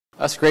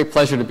It's a great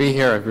pleasure to be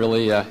here. I've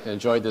really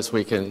enjoyed this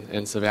week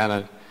in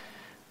Savannah.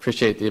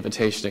 Appreciate the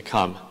invitation to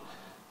come.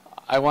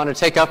 I want to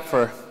take up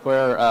for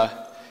where,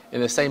 in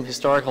the same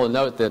historical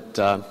note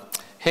that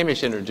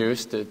Hamish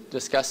introduced, to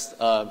discuss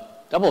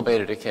double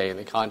beta decay in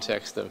the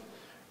context of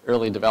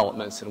early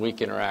developments and weak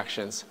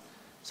interactions.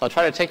 So I'll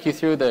try to take you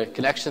through the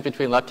connections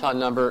between lepton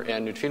number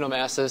and neutrino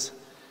masses,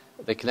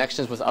 the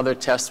connections with other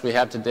tests we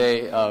have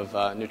today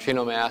of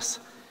neutrino mass,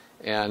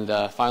 and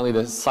finally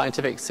the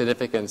scientific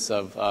significance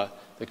of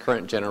the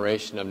current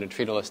generation of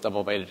neutrinoless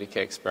double beta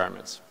decay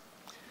experiments.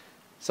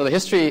 So the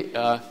history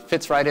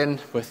fits right in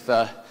with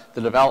the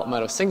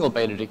development of single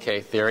beta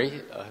decay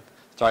theory.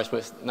 Starts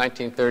with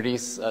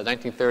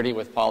 1930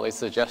 with Pauli's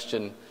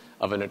suggestion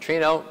of a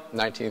neutrino.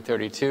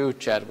 1932,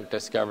 Chadwick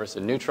discovers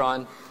a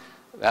neutron.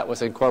 That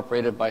was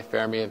incorporated by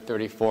Fermi in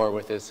 1934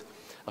 with his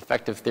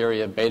effective theory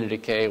of beta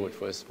decay,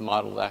 which was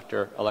modeled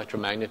after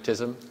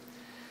electromagnetism.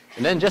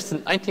 And then just in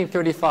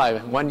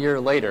 1935, 1 year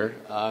later,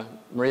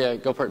 Maria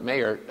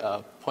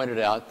Goeppert-Mayer pointed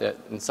out that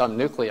in some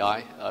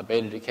nuclei,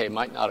 beta decay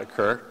might not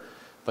occur,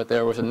 but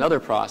there was another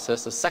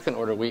process, a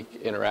second-order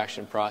weak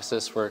interaction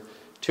process, where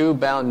two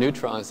bound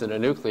neutrons in a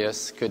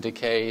nucleus could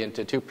decay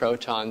into two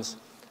protons,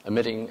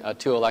 emitting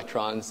two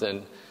electrons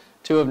and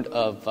two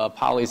of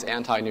Pauli's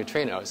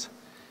antineutrinos.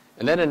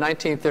 And then in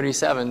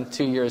 1937,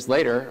 2 years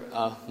later,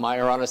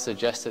 Majorana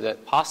suggested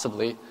that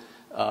possibly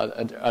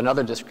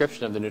another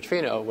description of the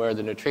neutrino where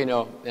the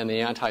neutrino and the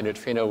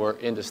antineutrino were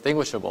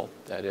indistinguishable.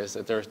 That is,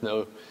 that there's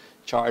no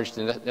charge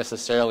to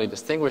necessarily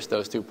distinguish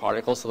those two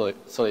particles,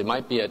 so they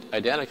might be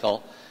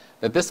identical,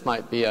 that this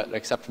might be an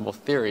acceptable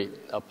theory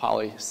of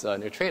Pauli's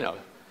neutrino.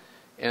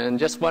 And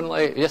just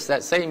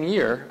that same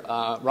year,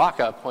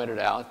 Rocca pointed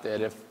out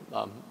that if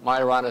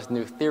Majorana's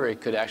new theory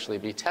could actually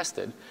be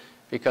tested,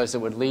 because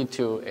it would lead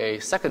to a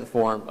second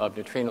form of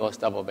neutrinoless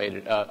double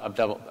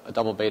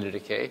beta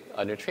decay,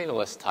 a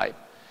neutrinoless type.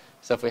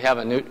 So if we have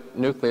a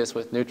nucleus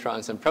with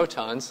neutrons and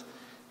protons,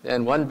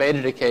 then one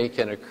beta decay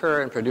can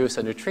occur and produce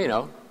a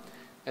neutrino,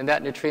 and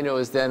that neutrino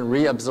is then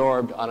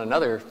reabsorbed on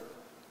another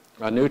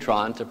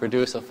neutron to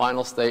produce a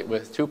final state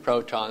with two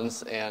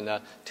protons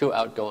and two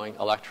outgoing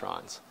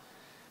electrons.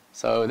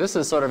 So this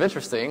is sort of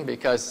interesting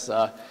because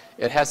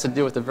it has to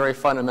do with a very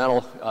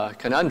fundamental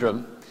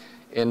conundrum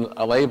in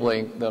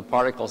labeling the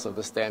particles of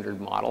the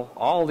standard model.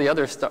 All the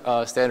other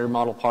standard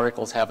model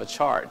particles have a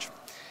charge,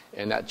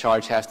 and that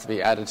charge has to be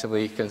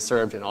additively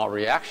conserved in all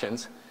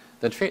reactions.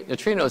 The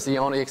neutrino is the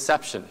only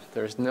exception.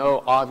 There's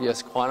no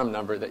obvious quantum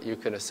number that you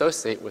can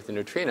associate with the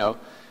neutrino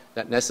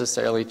that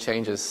necessarily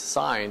changes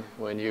sign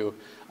when you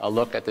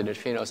look at the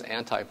neutrino's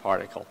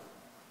antiparticle.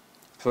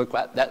 So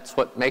that's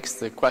what makes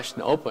the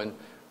question open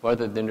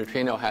whether the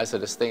neutrino has a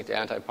distinct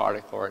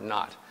antiparticle or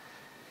not.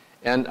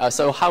 And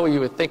so how you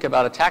would think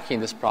about attacking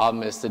this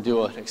problem is to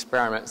do an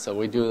experiment. So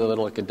we do the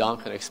little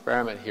Gedanken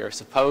experiment here.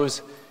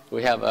 Suppose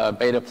we have a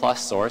beta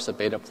plus source. A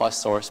beta plus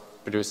source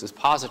produces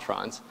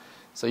positrons.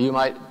 So you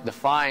might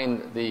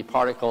define the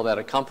particle that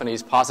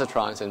accompanies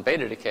positrons in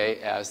beta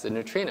decay as the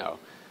neutrino.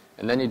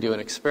 And then you do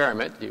an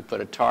experiment. You put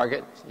a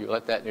target. You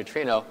let that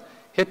neutrino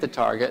hit the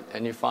target,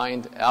 and you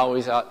find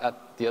always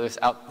out the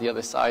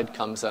other side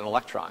comes an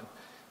electron.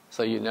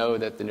 So you know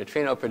that the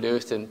neutrino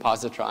produced in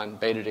positron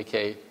beta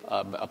decay,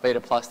 beta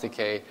plus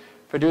decay,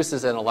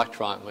 produces an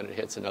electron when it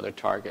hits another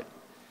target.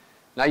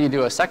 Now you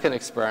do a second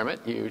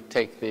experiment. You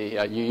take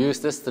you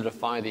use this to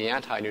define the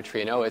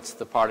antineutrino. It's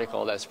the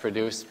particle that's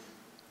produced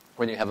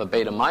when you have a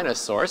beta minus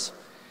source,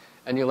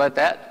 and you let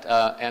that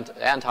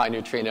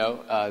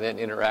antineutrino then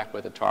interact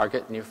with the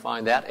target, and you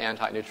find that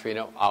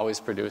antineutrino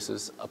always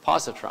produces a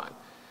positron.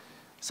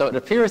 So it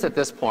appears at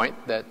this point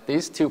that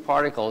these two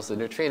particles, the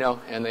neutrino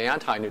and the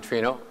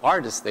antineutrino,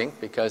 are distinct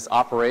because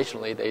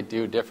operationally they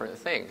do different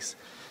things.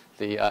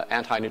 The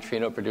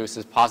antineutrino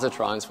produces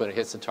positrons when it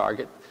hits the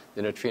target.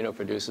 The neutrino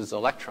produces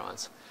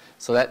electrons.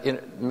 So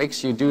that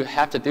makes you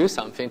have to do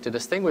something to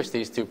distinguish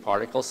these two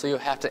particles, so you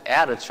have to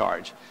add a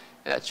charge.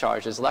 And that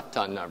charge is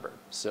lepton number.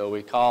 So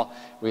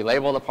we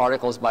label the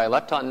particles by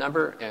lepton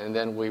number, and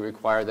then we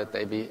require that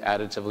they be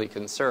additively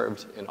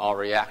conserved in all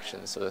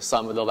reactions. So the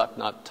sum of the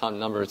lepton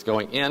numbers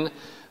going in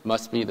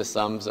must be the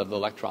sums of the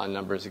electron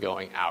numbers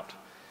going out.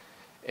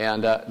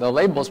 And the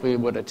labels we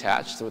would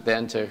attach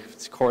then to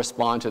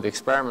correspond to the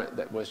experiment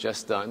that was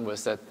just done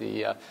was that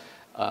an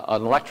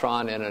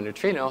electron and a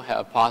neutrino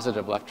have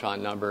positive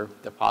lepton number,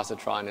 the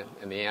positron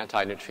and the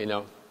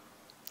antineutrino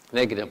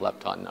negative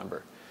lepton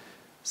number.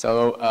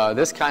 So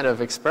this kind of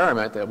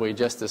experiment that we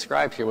just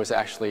described here was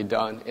actually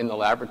done in the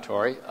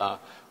laboratory.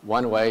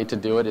 One way to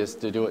do it is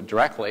to do it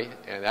directly,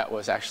 and that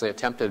was actually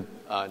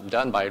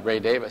done by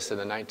Ray Davis in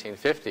the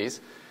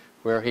 1950s,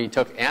 where he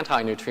took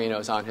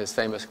antineutrinos on his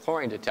famous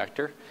chlorine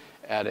detector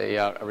at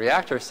a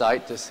reactor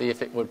site to see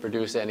if it would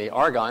produce any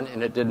argon,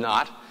 and it did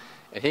not.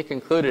 And he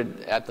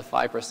concluded at the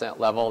 5%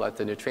 level that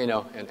the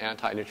neutrino and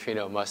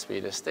antineutrino must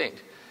be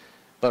distinct.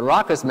 But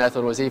Rocca's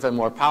method was even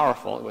more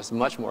powerful. It was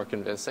much more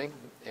convincing.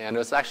 And it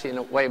was actually, in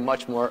a way,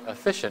 much more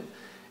efficient.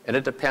 And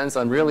it depends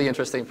on really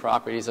interesting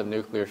properties of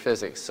nuclear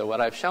physics. So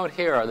what I've shown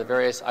here are the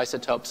various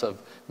isotopes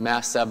of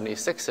mass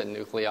 76 in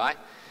nuclei.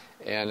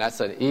 And that's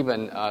an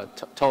even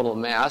total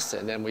mass.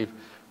 And then we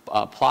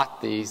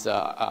plot these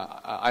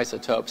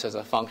isotopes as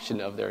a function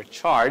of their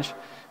charge.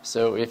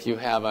 So if you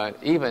have an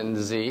even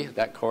Z,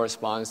 that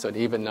corresponds to an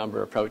even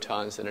number of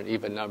protons and an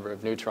even number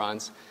of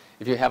neutrons.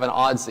 If you have an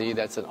odd Z,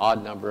 that's an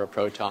odd number of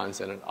protons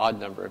and an odd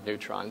number of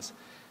neutrons.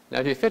 Now,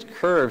 if you fit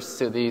curves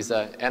to these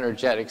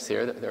energetics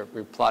here,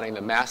 we're plotting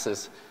the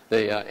masses,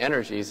 the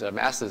energies,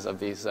 masses of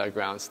these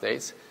ground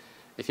states.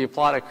 If you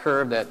plot a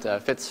curve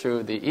that fits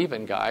through the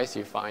even guys,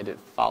 you find it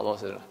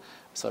follows a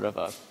sort of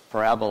a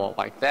parabola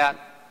like that.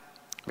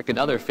 Make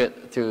another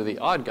fit through the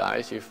odd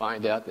guys, you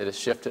find out that it's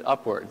shifted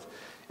upwards.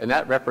 And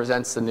that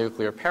represents the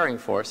nuclear pairing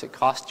force. It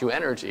costs you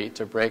energy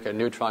to break a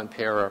neutron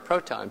pair or a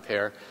proton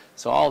pair.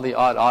 So all the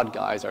odd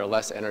guys are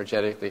less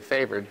energetically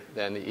favored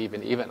than the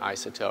even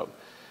isotope.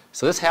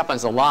 So this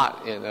happens a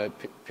lot in the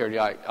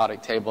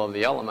periodic table of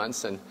the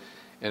elements, and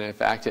in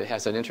fact it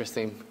has an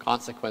interesting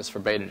consequence for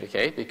beta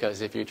decay,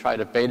 because if you try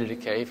to beta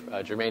decay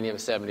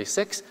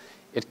germanium-76,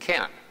 it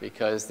can't,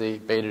 because the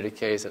beta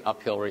decay is an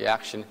uphill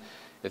reaction.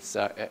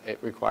 It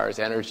requires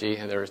energy,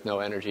 and there is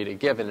no energy to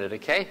give in a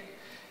decay.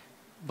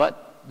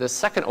 But the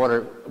second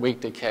order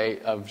weak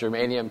decay of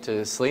germanium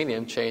to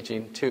selenium,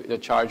 changing the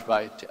charge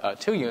by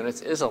 2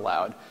 units, is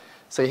allowed.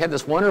 So you have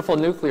this wonderful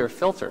nuclear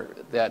filter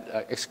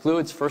that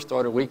excludes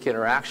first-order weak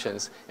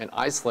interactions and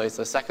isolates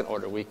the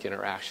second-order weak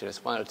interaction.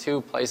 It's one of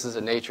 2 places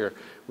in nature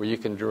where you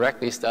can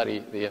directly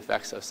study the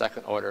effects of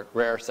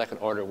rare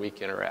second-order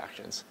weak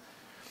interactions.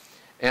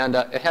 And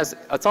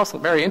it's also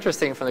very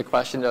interesting from the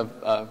question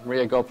of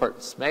Maria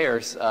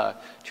Goldberg-Smeyer's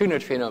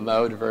 2-neutrino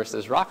mode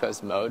versus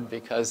Rocca's mode,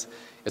 because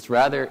it's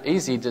rather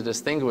easy to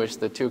distinguish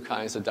the 2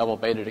 kinds of double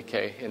beta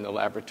decay in the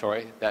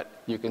laboratory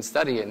that you can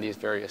study in these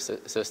various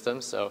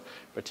systems. So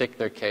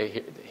particular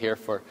K here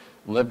for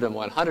molybdenum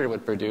 100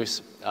 would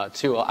produce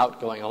 2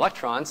 outgoing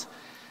electrons.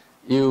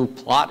 You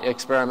plot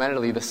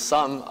experimentally the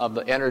sum of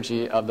the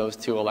energy of those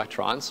 2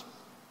 electrons.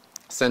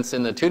 Since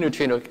in the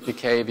 2-neutrino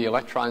decay, the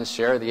electrons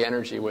share the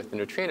energy with the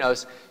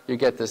neutrinos, you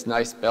get this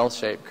nice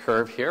bell-shaped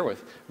curve here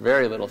with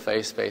very little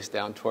phase space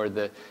down toward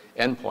the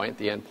endpoint.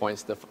 The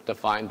endpoint's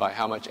defined by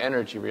how much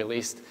energy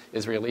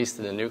is released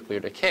in the nuclear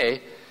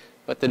decay.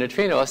 But the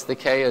neutrinoless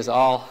decay is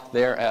all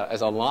there as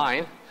a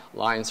line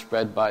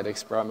spread by the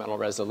experimental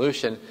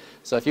resolution.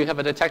 So if you have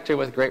a detector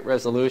with great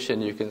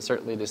resolution, you can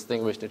certainly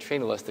distinguish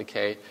neutrinoless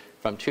decay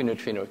from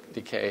 2-neutrino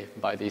decay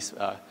by these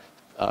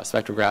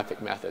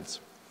spectrographic methods.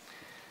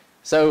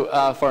 So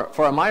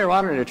for a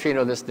Majorana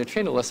neutrino, this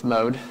neutrinoless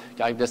mode,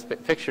 I just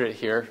pictured it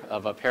here,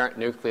 of a parent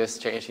nucleus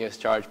changing its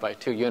charge by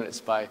 2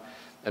 units by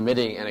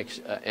emitting and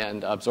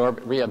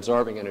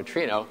reabsorbing a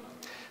neutrino.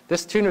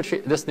 This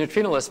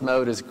neutrinoless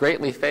mode is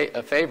greatly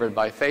favored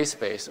by phase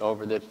space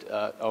over the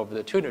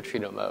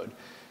 2-neutrino mode.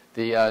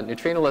 The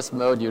neutrinoless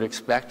mode you'd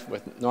expect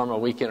with normal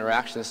weak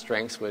interaction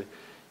strengths would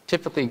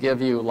typically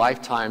give you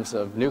lifetimes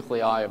of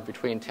nuclei of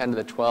between 10 to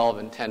the 12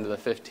 and 10 to the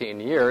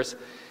 15 years.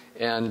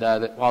 And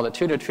while the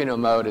 2-neutrino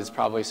mode is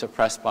probably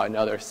suppressed by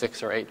another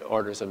 6 or 8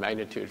 orders of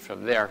magnitude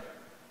from there.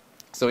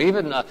 So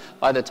even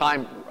by the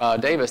time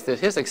Davis did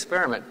his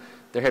experiment,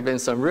 there had been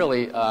some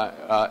really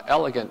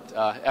elegant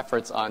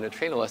efforts on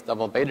neutrinoless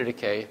double beta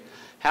decay.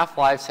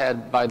 Half-lives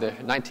had, by the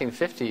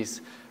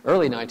 1950s,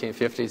 early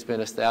 1950s, been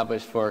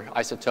established for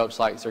isotopes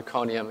like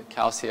zirconium,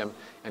 calcium,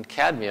 and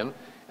cadmium.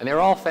 And they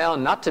were all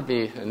found not to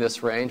be in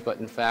this range, but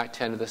in fact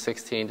 10 to the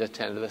 16 to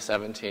 10 to the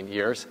 17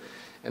 years.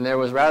 And there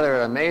was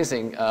rather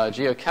amazing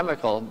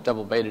geochemical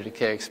double beta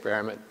decay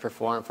experiment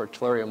performed for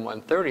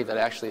tellurium-130 that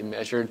actually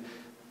measured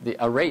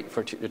a rate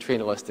for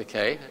neutrinoless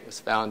decay. It was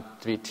found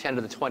to be 10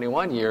 to the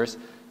 21 years.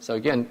 So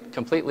again,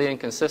 completely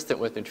inconsistent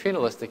with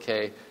neutrinoless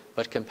decay,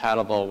 but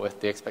compatible with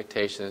the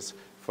expectations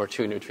for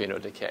 2-neutrino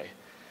decay.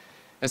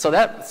 And so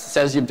that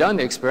says you've done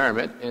the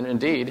experiment, and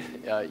indeed,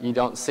 you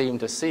don't seem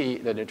to see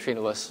the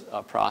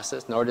neutrinoless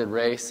process, nor did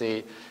Ray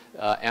see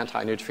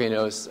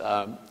antineutrinos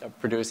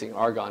producing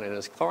argon in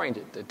his chlorine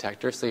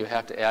detector, so you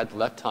have to add the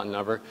lepton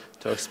number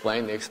to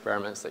explain the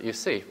experiments that you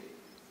see.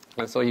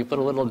 And so you put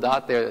a little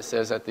dot there that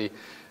says that the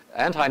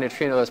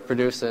antineutrino that's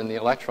produced in the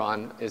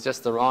electron is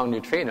just the wrong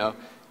neutrino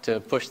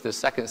to push the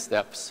second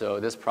step, so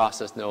this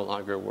process no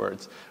longer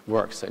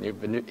works, and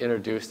you've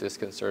introduced this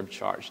conserved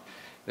charge.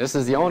 This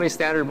is the only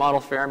standard model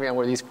fermion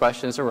where these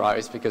questions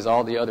arise, because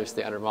all the other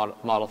standard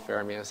model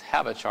fermions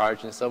have a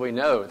charge, and so we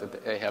know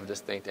that they have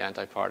distinct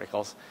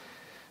antiparticles.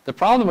 The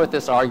problem with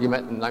this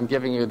argument, and I'm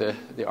giving you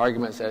the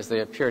arguments as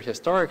they appeared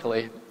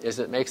historically, is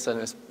it makes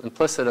an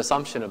implicit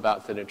assumption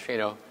about the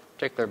neutrino,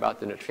 particularly about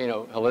the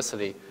neutrino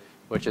helicity,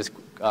 which is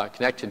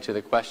connected to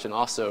the question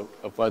also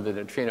of whether the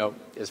neutrino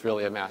is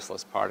really a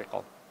massless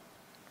particle.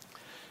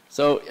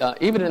 So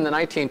even in the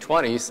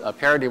 1920s,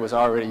 parity was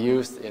already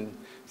used in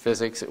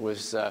physics. It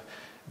was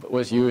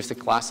used to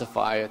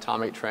classify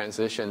atomic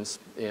transitions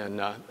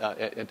in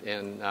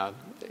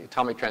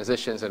atomic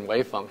transitions and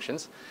wave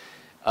functions.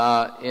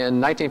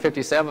 In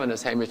 1957,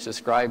 as Hamish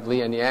described,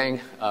 Li and Yang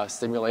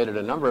simulated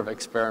a number of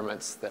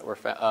experiments that were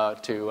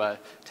to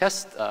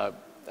test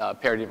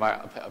parity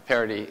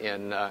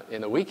in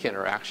the Wick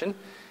interaction,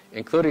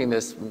 including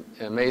this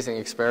amazing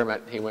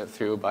experiment he went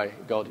through by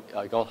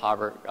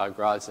Goldhaber,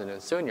 Grodzin,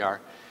 and Sunyar.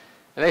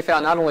 And they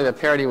found not only that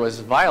parity was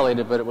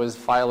violated, but it was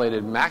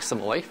violated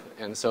maximally,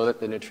 and so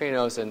that the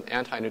neutrinos and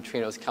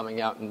antineutrinos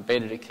coming out in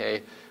beta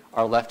decay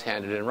are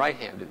left-handed and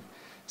right-handed.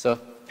 So if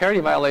parity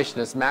violation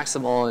is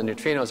maximal and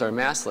neutrinos are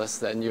massless,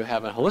 then you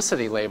have a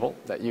helicity label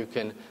that you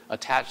can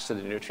attach to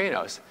the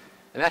neutrinos.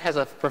 And that has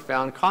a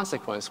profound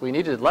consequence. We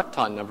needed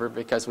lepton number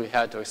because we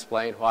had to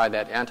explain why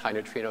that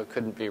antineutrino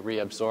couldn't be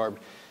reabsorbed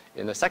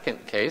in the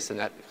second case, and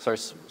that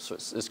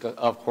is,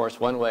 of course,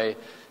 one way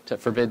to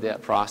forbid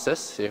that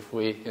process. If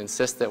we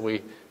insist that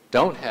we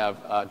don't have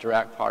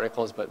Dirac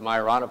particles, but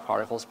Majorana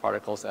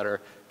particles that are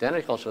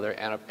identical to their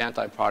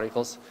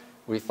antiparticles,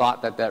 we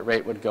thought that that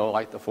rate would go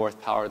like the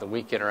fourth power of the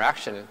Wick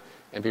interaction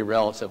and be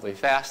relatively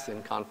fast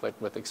in conflict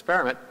with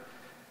experiment.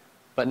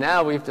 But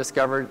now we've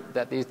discovered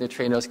that these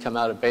neutrinos come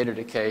out of beta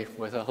decay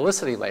with a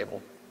helicity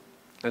label.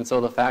 And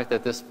so the fact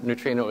that this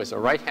neutrino is a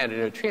right-handed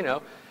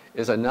neutrino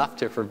is enough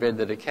to forbid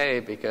the decay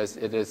because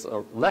it is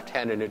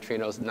left-handed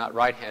neutrinos, not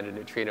right-handed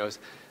neutrinos,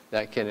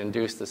 that can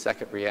induce the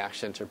second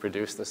reaction to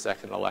produce the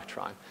second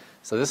electron.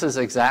 So this is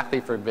exactly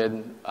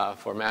forbidden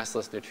for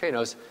massless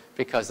neutrinos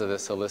because of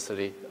this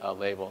helicity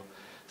label.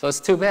 So it's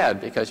too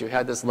bad because you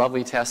had this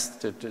lovely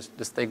test to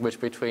distinguish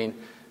between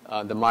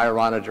the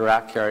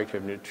Majorana-Dirac character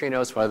of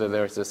neutrinos, whether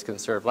there's this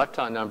conserved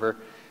lepton number,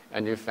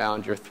 and you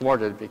found you're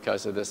thwarted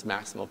because of this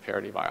maximal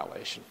parity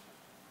violation.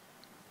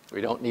 We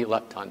don't need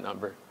lepton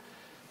number.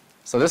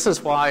 So this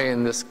is why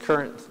in this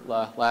current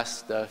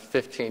last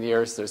 15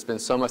 years there's been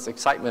so much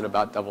excitement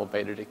about double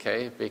beta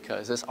decay,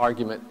 because this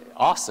argument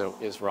also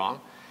is wrong.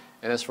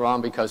 And it's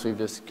wrong because we've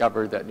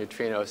discovered that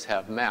neutrinos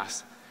have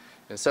mass.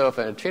 And so if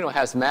a neutrino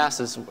has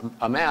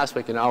a mass,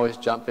 we can always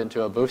jump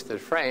into a boosted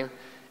frame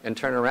and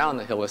turn around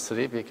the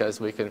helicity, because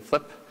we can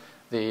flip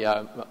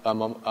the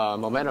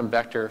momentum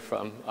vector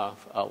from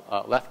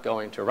left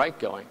going to right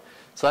going.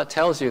 So that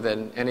tells you that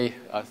in any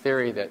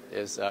theory that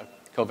is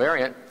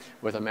covariant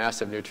with a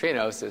mass of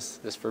neutrinos,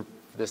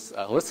 this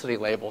helicity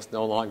label is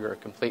no longer a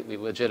completely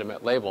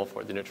legitimate label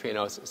for the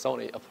neutrinos. It's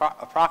only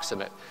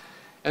approximate.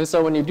 And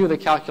so when you do the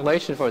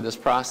calculation for this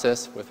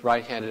process with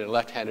right-handed and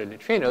left-handed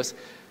neutrinos,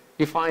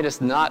 you find it's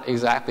not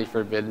exactly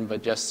forbidden,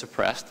 but just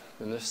suppressed.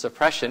 And the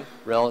suppression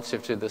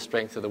relative to the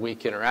strength of the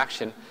Wick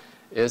interaction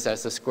is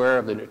as the square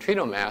of the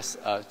neutrino mass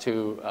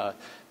to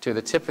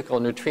the typical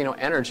neutrino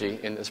energy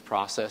in this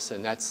process,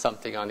 and that's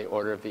something on the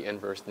order of the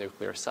inverse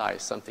nuclear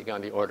size, something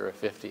on the order of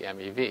 50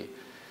 MeV.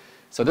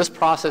 So this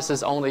process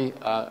is only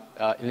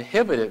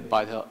inhibited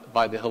by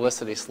the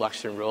helicity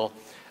selection rule,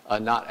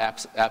 not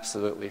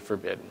absolutely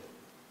forbidden.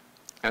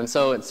 And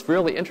so it's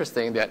really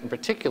interesting that, in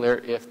particular,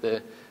 if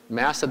the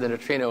mass of the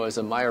neutrino is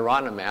a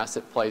Majorana mass,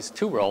 it plays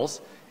two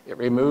roles. It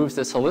removes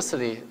this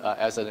helicity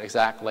as an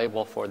exact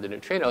label for the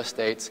neutrino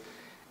states,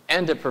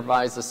 and it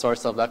provides the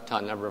source of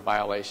lepton number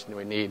violation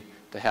we need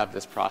to have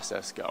this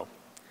process go.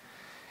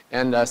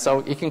 And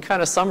so you can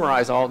kind of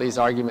summarize all these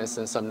arguments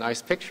in some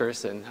nice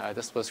pictures, and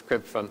this was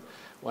cribbed from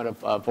one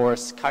of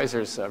Boris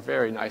Kaiser's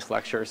very nice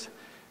lectures.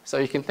 So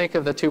you can think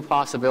of the two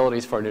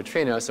possibilities for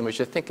neutrinos, and we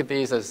should think of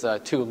these as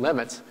two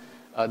limits.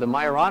 The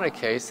Majorana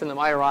case, in the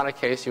Majorana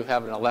case, you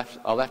have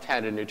a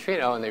left-handed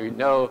neutrino, and you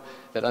know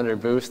that under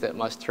boost that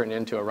must turn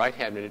into a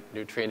right-handed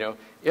neutrino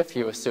if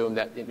you assume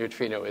that the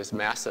neutrino is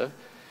massive.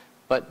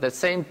 But the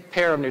same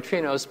pair of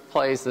neutrinos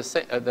plays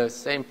the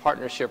same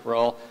partnership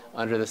role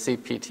under the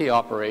CPT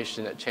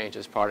operation that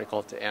changes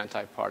particle to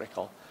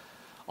antiparticle.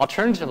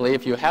 Alternatively,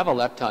 if you have a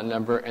lepton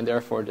number and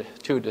therefore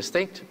two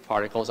distinct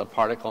particles, a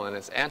particle and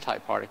its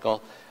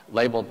antiparticle,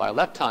 labeled by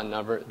lepton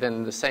number,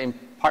 then the same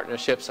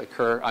partnerships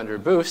occur under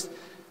boost,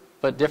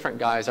 but different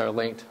guys are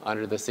linked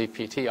under the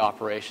CPT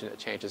operation that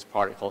changes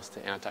particles to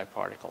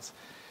antiparticles.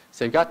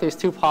 So you've got these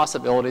two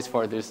possibilities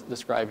for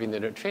describing the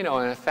neutrino,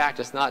 and in fact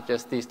it's not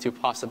just these two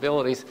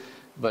possibilities,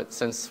 but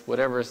since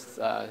whatever's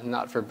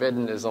not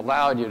forbidden is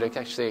allowed, you'd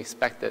actually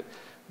expect that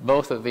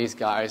both of these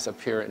guys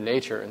appear in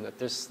nature, and that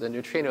the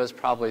neutrino is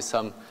probably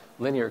some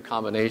linear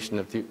combination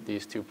of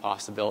these two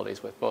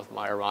possibilities with both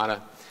Majorana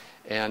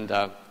and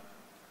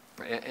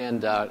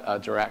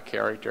Dirac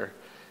character.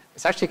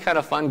 It's actually kind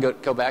of fun to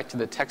go back to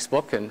the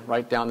textbook and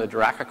write down the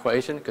Dirac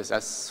equation, because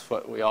that's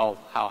what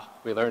how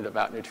we learned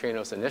about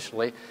neutrinos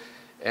initially,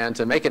 and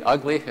to make it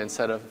ugly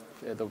instead of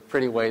the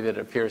pretty way that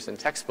it appears in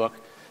textbook.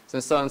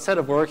 So instead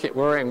of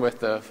working with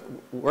the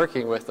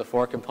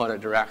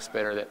four-component Dirac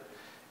spinner that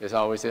is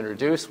always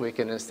introduced, we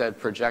can instead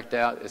project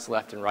out its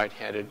left and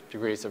right-handed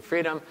degrees of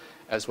freedom,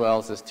 as well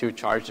as its two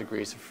charge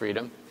degrees of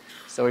freedom.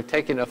 So we've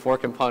taken a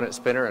four-component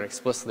spinner and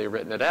explicitly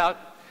written it out.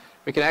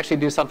 We can actually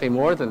do something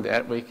more than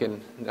that. We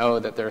can know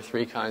that there are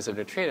three kinds of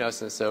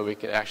neutrinos, and so we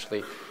could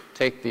actually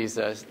take these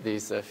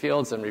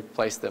fields and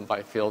replace them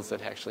by fields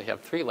that actually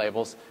have three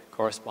labels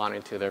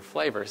corresponding to their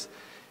flavors.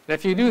 And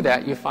if you do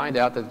that, you find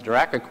out that the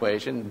Dirac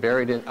equation,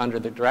 buried under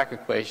the Dirac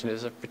equation,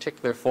 is a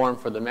particular form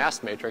for the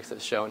mass matrix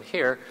that's shown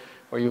here,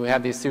 where you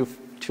have these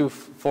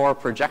four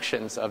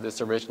projections of this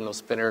original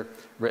spinor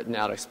written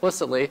out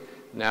explicitly.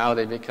 Now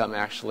they become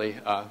actually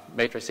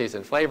matrices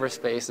and flavor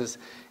spaces,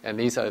 and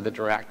these are the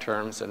Dirac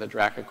terms, and the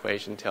Dirac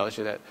equation tells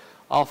you that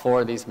all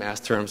four of these mass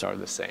terms are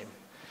the same.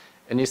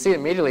 And you see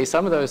immediately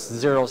some of those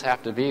zeros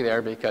have to be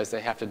there because they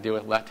have to do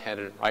with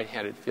left-handed and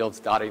right-handed fields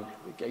dotting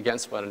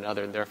against one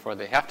another, and therefore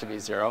they have to be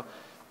zero.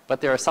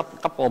 But there are a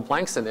couple of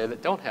blanks in there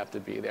that don't have to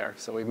be there.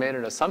 So we made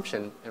an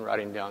assumption in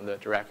writing down the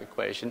Dirac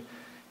equation.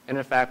 And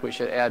in fact, we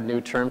should add new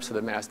terms to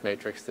the mass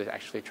matrix to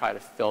actually try to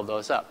fill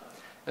those up.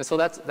 And so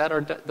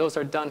those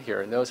are done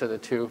here, and those are the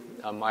two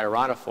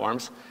Majorana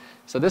forms.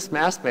 So this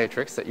mass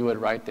matrix that you would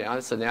write down,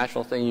 it's a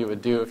natural thing you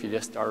would do if you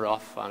just started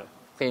off on a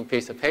clean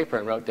piece of paper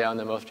and wrote down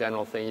the most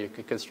general thing you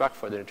could construct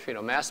for the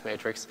neutrino mass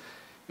matrix.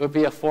 It would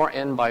be a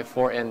 4n by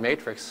 4n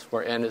matrix,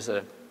 where n is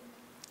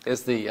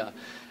the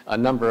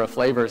number of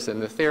flavors in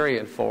the theory,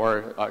 and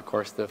 4, of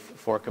course, the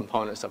 4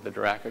 components of the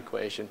Dirac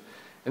equation.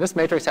 And this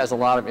matrix has a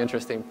lot of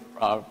interesting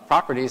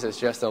properties. It's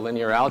just a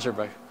linear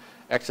algebra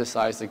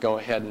exercise to go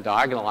ahead and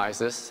diagonalize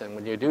this. And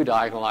when you do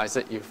diagonalize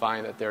it, you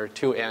find that there are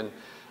 2n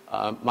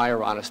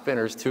Majorana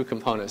spinors,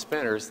 2-component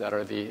spinors that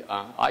are the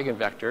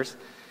eigenvectors.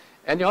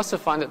 And you also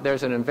find that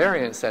there's an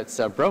invariance that's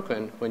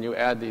broken when you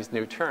add these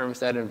new terms.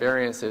 That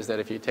invariance is that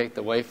if you take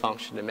the wave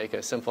function to make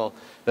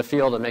the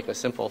field to make a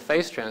simple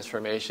phase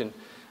transformation,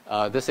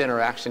 this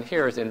interaction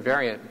here is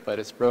invariant, but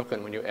it's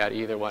broken when you add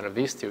either one of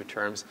these two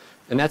terms.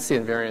 And that's the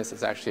invariance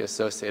that's actually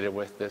associated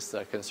with this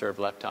conserved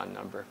lepton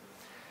number.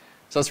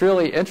 So it's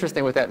really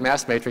interesting with that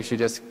mass matrix. You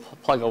just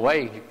plug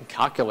away. You can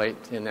calculate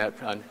in that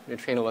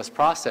Neutrinoless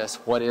process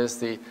what is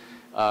the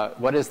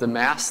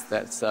mass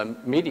that's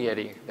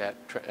mediating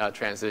that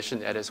transition.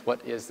 That is,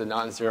 what is the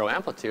non-zero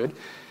amplitude.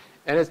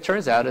 And it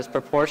turns out it's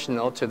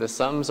proportional to the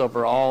sums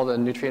over all the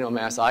neutrino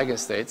mass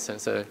eigenstates.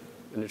 Since the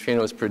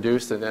neutrino is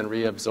produced and then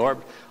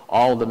reabsorbed,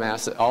 all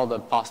the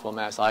possible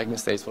mass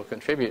eigenstates will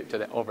contribute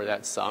to over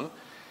that sum.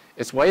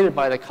 It's weighted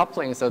by the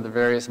couplings of the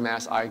various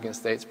mass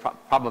eigenstates,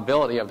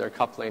 probability of their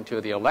coupling to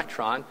the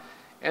electron.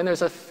 And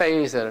there's a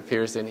phase that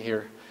appears in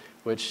here,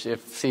 which,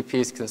 if Cp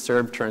is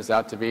conserved, turns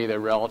out to be the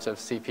relative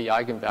Cp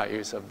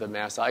eigenvalues of the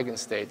mass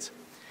eigenstates.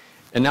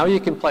 And now you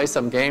can play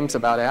some games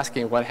about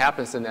asking what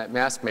happens in that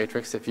mass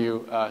matrix if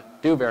you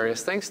do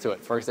various things to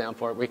it. For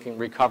example, we can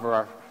recover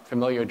our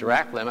familiar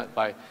Dirac limit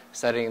by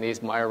setting these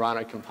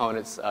Majorana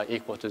components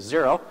equal to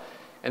 0.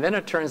 And then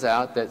it turns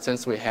out that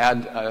since we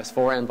had this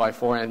 4n by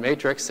 4n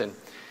matrix,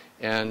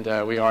 and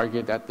we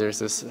argued that there's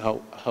this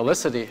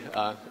helicity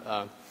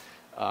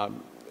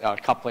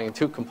coupling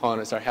two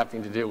components are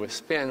having to do with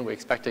spin, we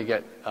expect to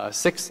get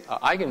 6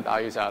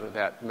 eigenvalues out of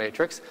that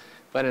matrix.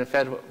 But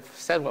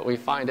instead what we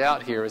find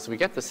out here is we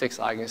get the 6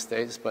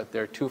 eigenstates, but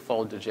they're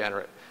twofold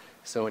degenerate.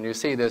 So when you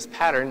see this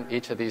pattern,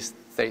 each of these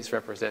states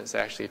represents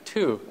actually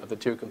 2 of the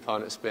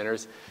 2-component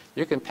spinors.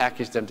 You can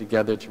package them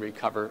together to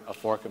recover a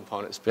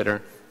 4-component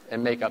spinor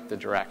and make up the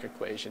Dirac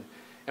equation.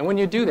 And when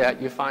you do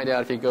that, you find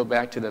out, if you go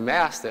back to the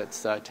mass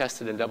that's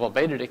tested in double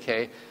beta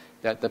decay,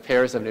 that the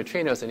pairs of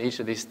neutrinos in each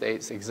of these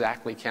states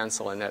exactly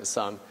cancel in that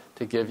sum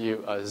to give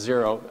you a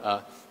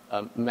 0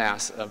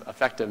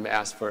 effective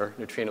mass for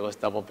neutrinoless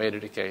double beta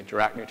decay.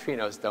 Dirac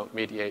neutrinos don't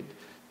mediate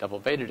double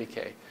beta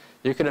decay.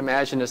 You can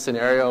imagine a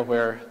scenario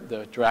where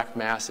the Dirac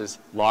mass is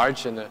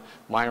large and the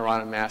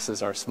Majorana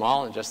masses are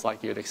small, and just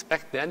like you'd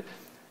expect then,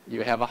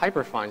 you have a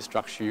hyperfine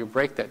structure. You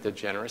break that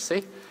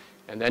degeneracy.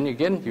 And then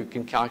again, you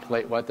can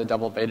calculate what the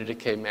double beta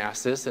decay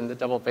mass is, and the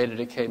double beta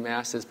decay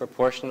mass is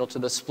proportional to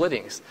the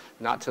splittings,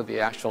 not to the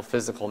actual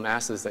physical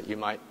masses that you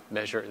might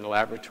measure in the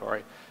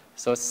laboratory.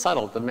 So it's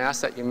subtle. The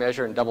mass that you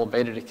measure in double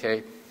beta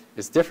decay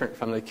is different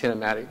from the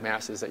kinematic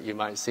masses that you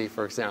might see,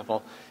 for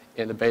example,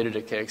 in the beta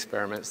decay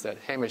experiments that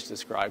Hamish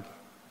described.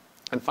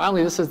 And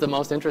finally, this is the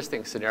most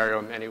interesting scenario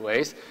in many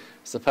ways.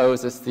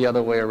 Suppose it's the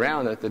other way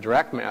around, that the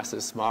Dirac mass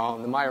is small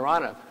and the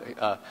Majorana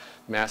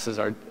masses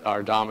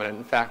are dominant.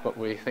 In fact, what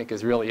we think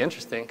is really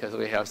interesting, because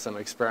we have some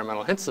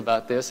experimental hints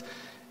about this,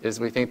 is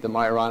we think the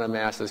Majorana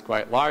mass is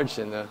quite large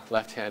and the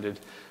right-handed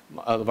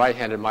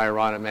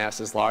Majorana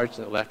mass is large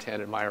and the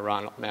left-handed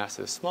Majorana mass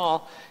is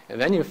small. And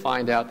then you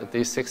find out that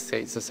these 6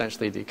 states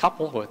essentially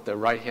decouple, with the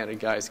right-handed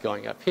guys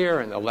going up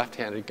here and the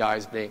left-handed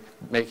guys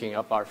making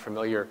up our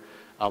familiar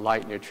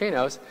light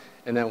neutrinos.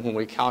 And then when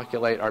we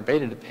calculate our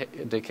beta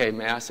decay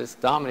mass, it's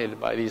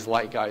dominated by these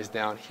light guys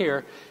down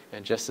here,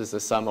 and just as the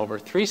sum over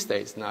 3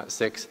 states, not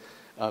 6,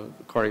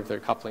 according to their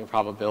coupling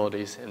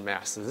probabilities and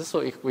masses. This is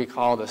what we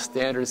call the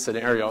standard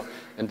scenario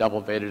in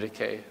double beta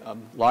decay,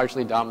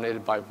 largely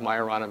dominated by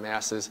Majorana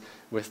masses,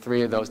 with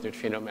 3 of those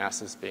neutrino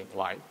masses being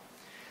light.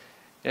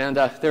 And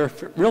there are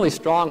really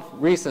strong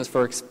reasons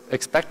for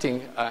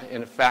expecting,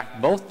 in fact,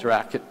 both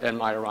Dirac and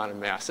Majorana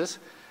masses.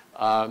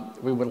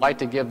 We would like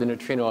to give the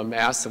neutrino a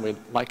mass, and we'd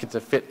like it to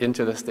fit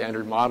into the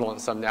standard model in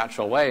some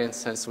natural way. And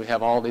since we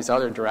have all these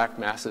other Dirac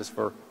masses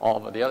for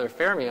all of the other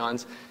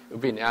fermions, it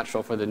would be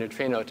natural for the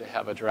neutrino to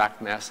have a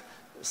Dirac mass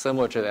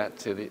similar to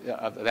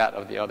that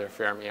of the other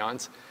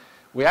fermions.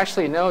 We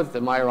actually know that the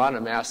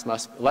Majorana mass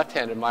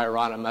left-handed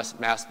Majorana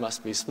mass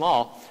must be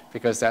small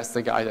because that's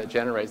the guy that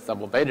generates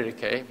double beta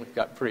decay. We've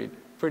got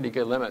pretty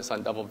good limits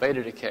on double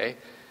beta decay.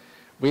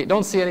 We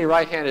don't see any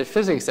right-handed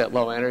physics at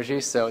low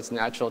energy, so it's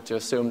natural to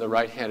assume the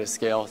right-handed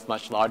scale is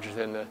much larger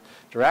than the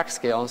Dirac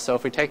scale. And so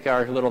if we take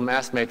our little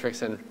mass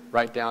matrix and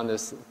write down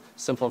this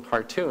simple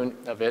cartoon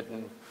of it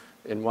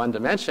in one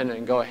dimension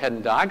and go ahead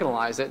and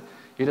diagonalize it,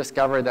 you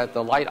discover that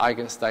the light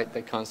eigenstate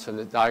that comes from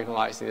the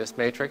diagonalizing this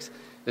matrix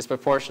is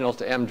proportional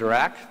to m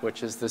Dirac,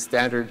 which is the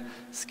standard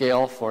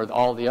scale for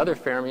all the other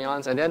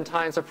fermions, and n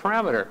times a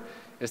parameter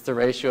is the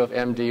ratio of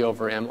md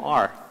over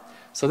mr.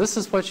 So this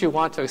is what you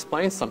want to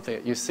explain something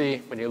that you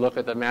see when you look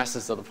at the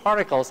masses of the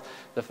particles,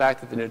 the fact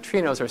that the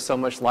neutrinos are so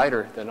much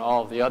lighter than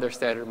all of the other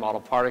standard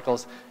model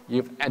particles.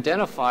 You've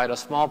identified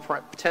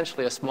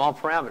potentially a small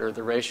parameter,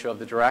 the ratio of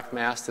the Dirac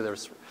mass to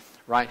the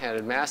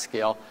right-handed mass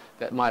scale,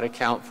 that might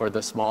account for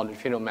the small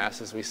neutrino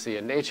masses we see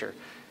in nature.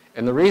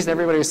 And the reason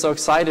everybody was so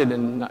excited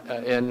in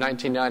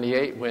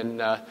 1998 when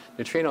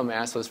neutrino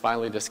mass was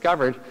finally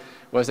discovered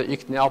was that you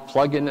can now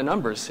plug in the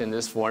numbers in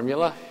this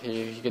formula.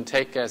 You can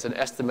take as an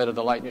estimate of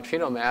the light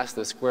neutrino mass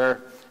the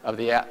square of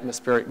the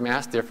atmospheric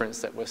mass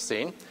difference that was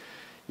seen.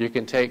 You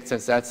can take,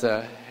 since that's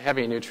a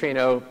heavy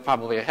neutrino,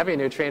 probably a heavy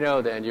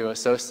neutrino, then you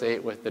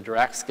associate with the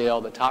Dirac scale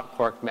the top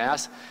quark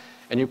mass,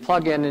 and you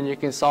plug in and you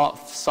can solve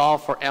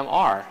for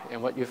mr.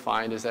 And what you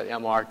find is that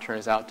mr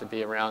turns out to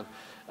be around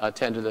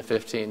 10 to the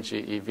 15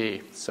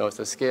 GeV. So it's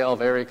a scale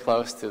very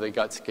close to the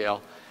gut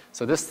scale.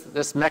 So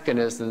this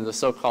mechanism, the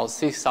so-called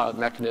seesaw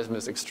mechanism,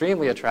 is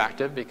extremely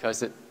attractive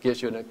because it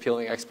gives you an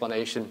appealing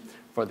explanation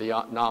for the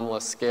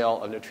anomalous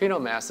scale of neutrino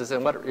masses.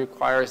 And what it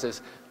requires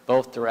is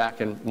both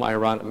Dirac and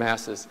Majorana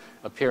masses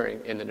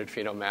appearing in the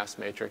neutrino mass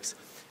matrix.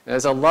 And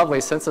there's a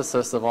lovely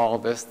synthesis of all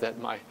of this that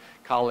my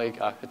colleague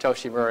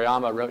Hitoshi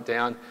Murayama wrote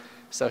down.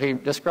 So he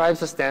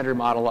describes the standard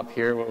model up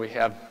here where we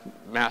have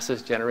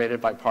masses generated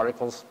by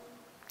particles,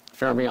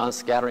 fermions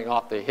scattering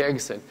off the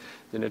Higgs, and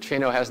the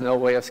neutrino has no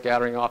way of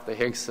scattering off the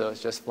Higgs, so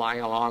it's just flying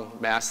along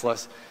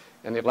massless.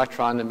 And the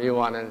electron, the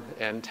muon,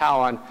 and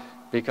tauon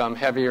become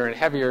heavier and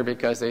heavier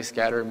because they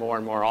scatter more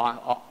and more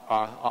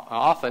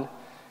often.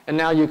 And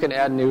now you can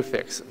add new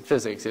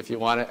physics. If you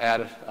want to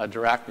add a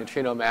Dirac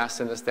neutrino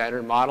mass in the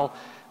standard model,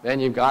 then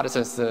you've got to,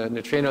 since the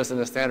neutrinos in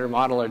the standard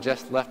model are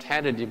just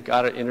left-handed, you've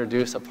got to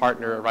introduce a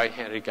partner, a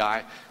right-handed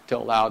guy, to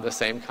allow the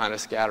same kind of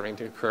scattering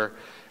to occur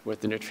with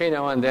the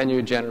neutrino, and then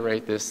you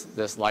generate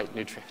this light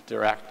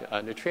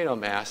Dirac neutrino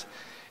mass.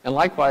 And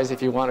likewise,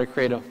 if you want to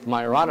create a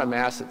Majorana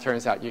mass, it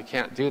turns out you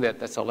can't do that.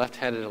 That's a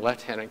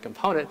left-handed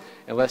component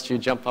unless you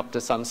jump up to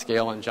some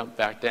scale and jump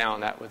back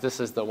down. This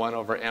is the 1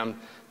 over m.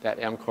 That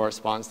m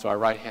corresponds to our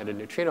right-handed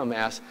neutrino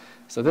mass.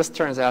 So this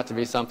turns out to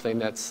be something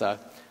that's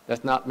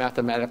not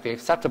mathematically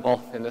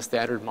acceptable in the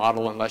standard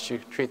model unless you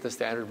treat the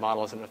standard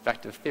model as an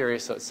effective theory.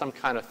 So it's some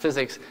kind of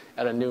physics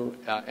at a new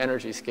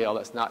energy scale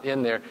that's not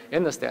in there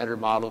in the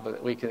standard model, but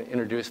that we can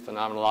introduce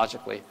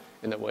phenomenologically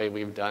in the way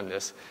we've done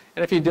this.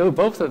 And if you do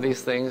both of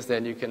these things,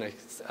 then you can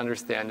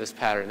understand this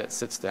pattern that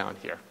sits down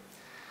here.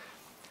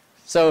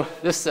 So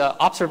this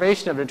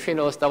observation of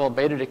neutrinoless double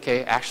beta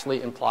decay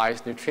actually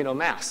implies neutrino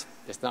mass.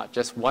 It's not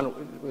just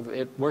one.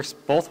 It works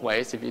both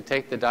ways. If you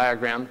take the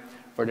diagram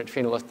for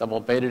neutrinoless double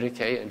beta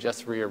decay and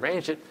just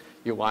rearrange it,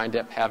 you wind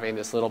up having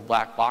this little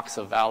black box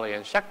of Valley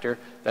and Schechter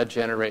that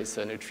generates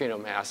a neutrino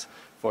mass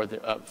for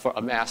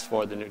a mass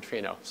for the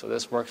neutrino. So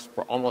this works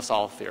for almost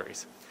all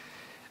theories.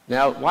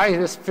 Now, why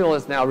this field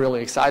is now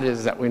really excited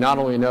is that we not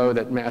only know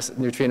that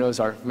neutrinos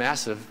are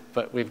massive,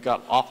 but we've got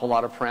an awful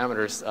lot of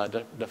parameters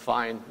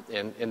defined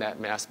in that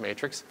mass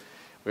matrix.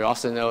 We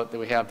also know that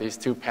we have these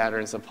two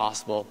patterns of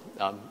possible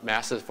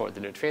masses for the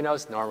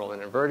neutrinos, normal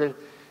and inverted.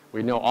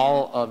 We know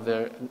all of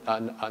the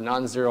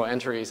non-zero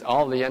entries,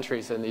 all of the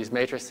entries in these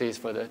matrices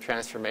for the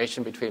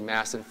transformation between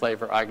mass and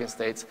flavor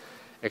eigenstates,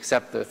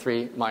 except the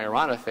 3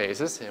 Majorana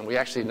phases. And we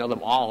actually know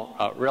them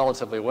all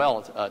relatively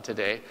well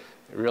today.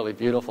 Really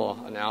beautiful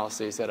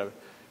analyses that have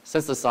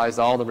synthesized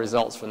all the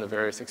results from the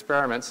various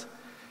experiments.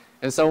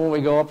 And so when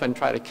we go up and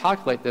try to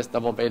calculate this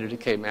double beta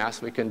decay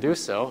mass, we can do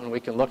so, and we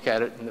can look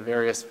at it in the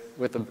various,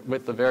 with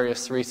the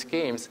various 3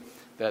 schemes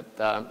that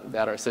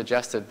are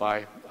suggested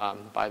by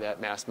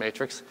that mass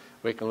matrix.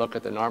 We can look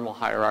at the normal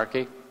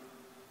hierarchy.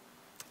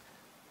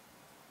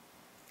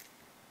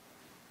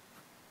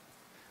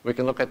 We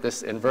can look at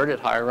this inverted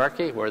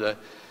hierarchy where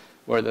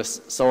the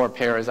solar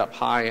pair is up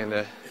high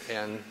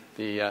and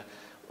the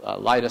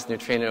lightest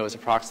neutrino is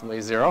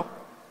approximately 0.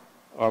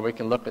 Or we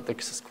can look at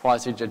the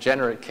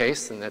quasi-degenerate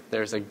case and that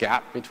there's a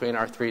gap between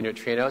our 3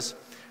 neutrinos,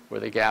 where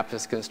the gap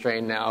is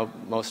constrained now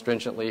most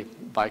stringently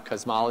by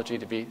cosmology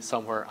to be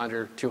somewhere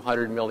under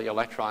 200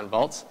 milli-electron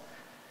volts.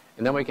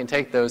 And then we can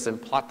take those and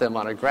plot them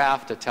on a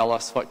graph to tell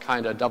us what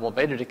kind of double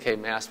beta decay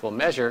mass we'll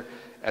measure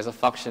as a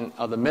function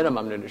of the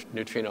minimum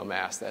neutrino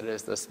mass, that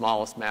is the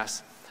smallest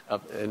mass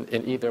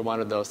in either one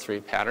of those 3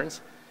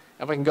 patterns.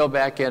 And we can go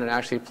back in and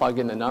actually plug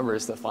in the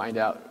numbers to find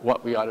out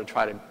what we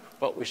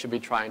should be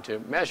trying to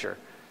measure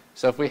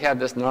So if we have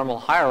this normal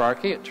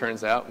hierarchy, it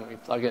turns out when we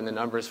plug in the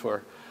numbers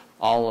for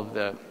all of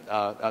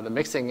the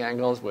mixing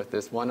angles with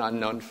this one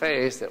unknown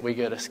phase, that we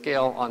get a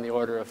scale on the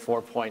order of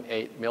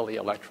 4.8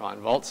 milli-electron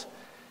volts.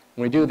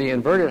 When we do the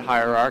inverted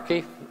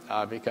hierarchy,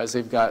 because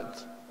we've got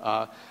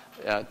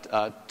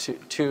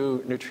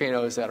two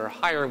neutrinos that are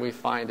higher, we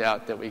find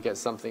out that we get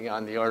something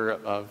on the order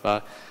of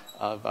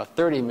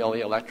 30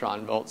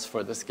 milli-electron volts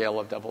for the scale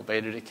of double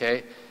beta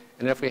decay.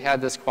 And if we had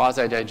this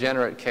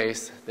quasi-degenerate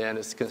case, then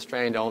it's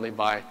constrained only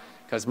by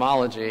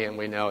cosmology, and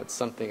we know it's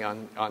something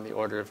on the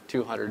order of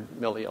 200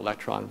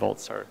 milli-electron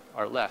volts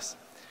or less.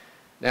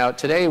 Now,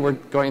 today we're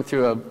going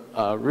through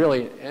a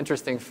really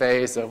interesting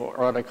phase of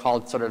what I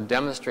call sort of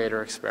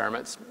demonstrator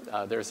experiments.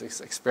 There's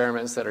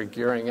experiments that are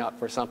gearing up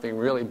for something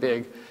really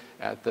big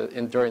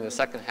during the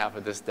second half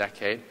of this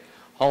decade.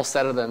 A whole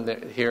set of them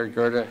here: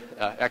 Gerda,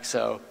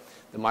 EXO,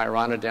 the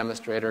Majorana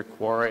demonstrator,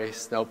 Quarry,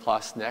 SNOW+,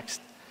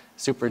 NEXT,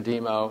 Super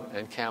Demo,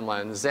 and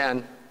CAMLA and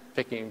Zen,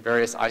 picking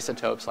various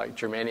isotopes like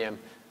germanium,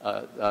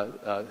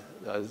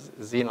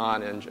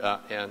 xenon,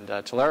 and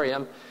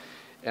tellurium.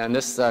 And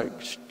this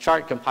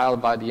chart compiled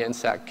by the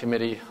NSAC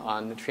Committee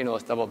on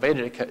Neutrinoless double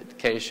beta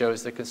decay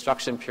shows the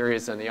construction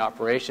periods and the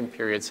operation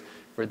periods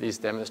for these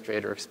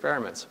demonstrator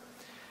experiments.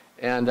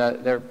 And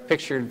they're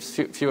pictured,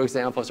 few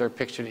examples are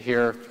pictured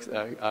here.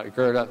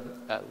 Gerda,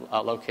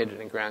 located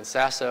in Gran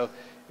Sasso,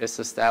 it's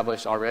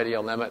established already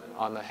a limit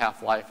on the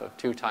half-life of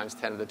 2 times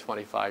 10 to the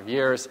 25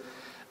 years.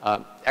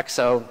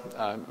 EXO,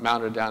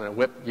 mounted down in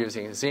Wick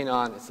using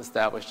xenon, it's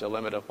established a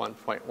limit of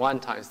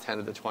 1.1 times 10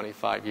 to the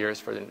 25 years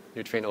for the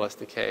neutrinoless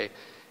decay.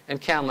 And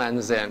CAMLA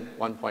and Zen,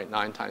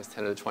 1.9 times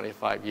 10 to the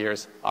 25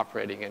 years,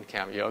 operating in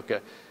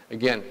Kamioka,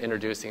 again,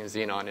 introducing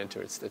xenon into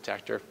its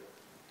detector.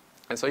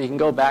 And so you can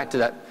go back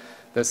to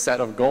the set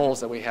of goals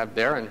that we have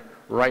there and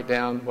write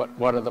down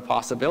what are the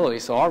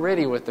possibilities. So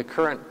already with the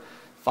current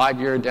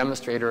 5-year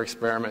demonstrator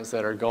experiments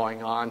that are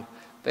going on,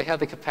 they have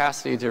the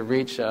capacity to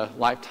reach a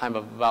lifetime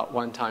of about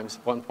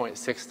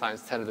 1.6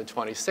 times 10 to the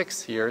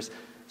 26 years.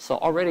 So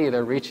already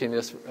they're reaching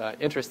this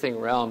interesting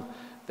realm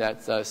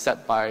that's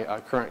set by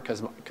current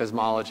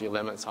cosmology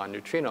limits on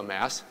neutrino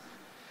mass.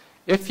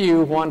 If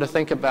you want to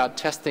think about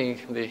testing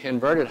the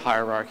inverted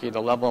hierarchy,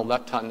 the level of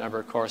lepton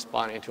number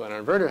corresponding to an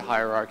inverted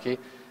hierarchy,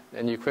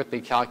 then you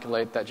quickly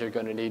calculate that you're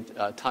going to need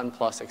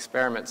ton-plus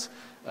experiments.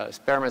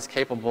 Experiments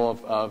capable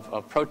of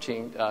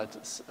approaching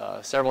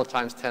several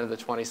times 10 to the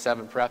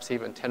 27, perhaps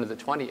even 10 to the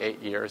 28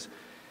 years.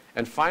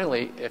 And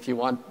finally, if you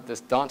want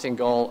this daunting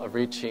goal of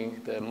reaching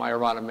the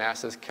Majorana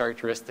masses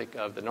characteristic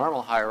of the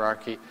normal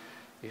hierarchy,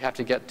 you have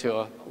to get to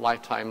a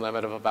lifetime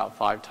limit of about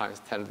 5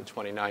 times 10 to the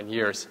 29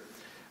 years.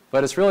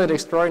 But it's really an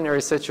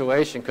extraordinary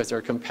situation because there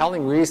are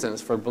compelling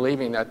reasons for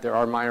believing that there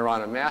are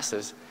Majorana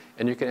masses,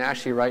 and you can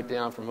actually write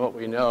down from what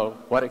we know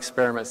what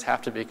experiments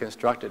have to be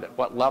constructed at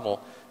what level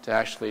to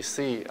actually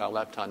see a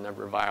lepton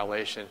number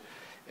violation.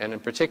 And in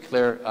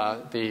particular,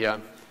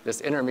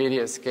 this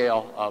intermediate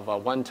scale of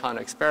 1-ton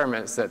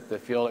experiments that the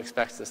field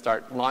expects to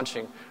start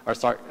launching or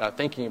start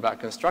thinking about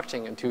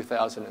constructing in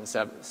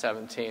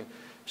 2017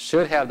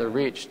 should have the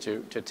reach to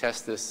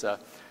test this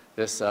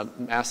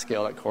mass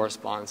scale that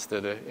corresponds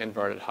to the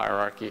inverted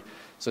hierarchy.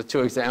 So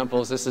 2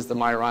 examples. This is the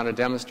Majorana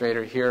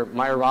demonstrator here.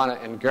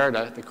 Majorana and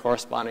Gerda, the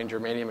corresponding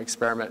germanium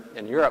experiment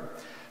in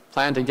Europe,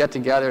 plan to get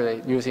together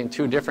using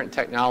 2 different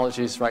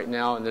technologies right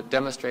now in the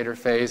demonstrator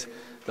phase.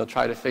 They'll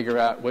try to figure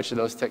out which of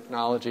those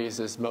technologies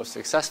is most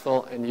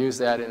successful and use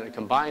that in a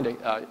combined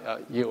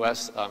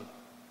U.S.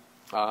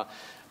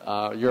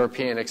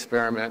 European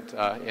experiment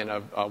in a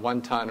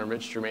 1-ton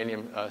enriched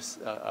germanium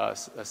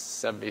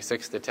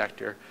 76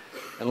 detector.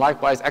 And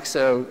likewise,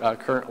 EXO,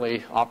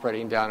 currently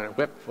operating down in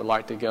Wick, would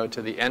like to go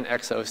to the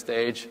NXO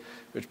stage,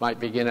 which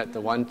might begin at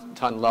the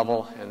 1-ton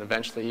level and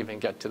eventually even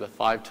get to the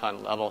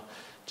 5-ton level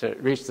to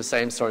reach the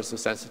same sorts of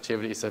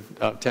sensitivities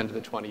of 10 to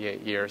the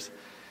 28 years.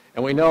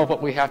 And we know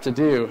what we have to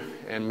do,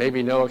 and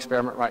maybe no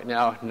experiment right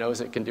now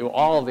knows it can do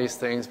all of these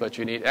things, but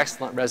you need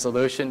excellent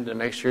resolution to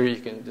make sure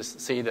you can just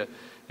see the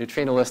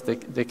neutrinoless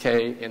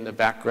decay in the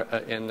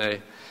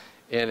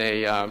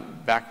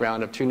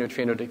background of 2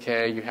 neutrino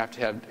decay. You have to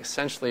have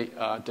essentially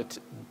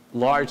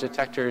large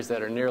detectors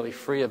that are nearly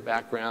free of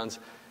backgrounds.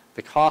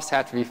 The costs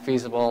have to be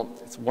feasible.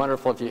 It's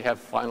wonderful if you have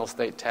final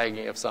state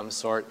tagging of some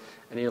sort,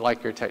 and you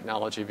like your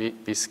technology be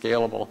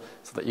scalable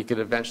so that you could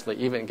eventually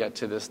even get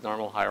to this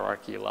normal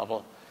hierarchy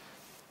level.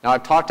 Now,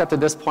 I've talked up to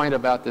this point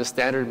about the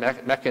standard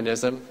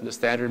mechanism. The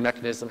standard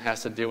mechanism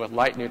has to do with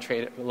light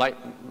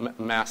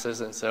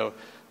masses, and so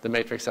the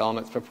matrix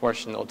element's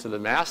proportional to the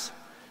mass.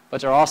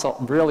 But there are also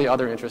really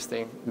other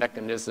interesting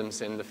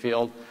mechanisms in the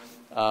field.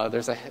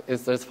 There's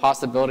a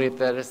possibility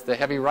that it's the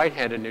heavy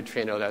right-handed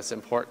neutrino that's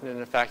important, and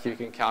in fact, you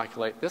can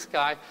calculate this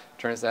guy.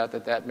 Turns out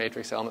that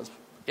matrix element's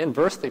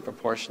inversely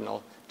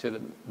proportional to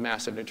the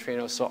mass of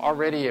neutrinos. So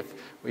already, if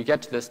we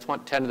get to this 10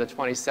 to the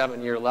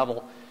 27-year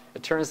level,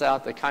 it turns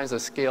out the kinds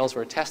of scales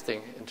we're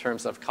testing in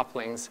terms of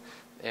couplings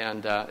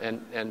and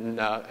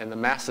the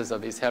masses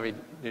of these heavy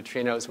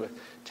neutrinos with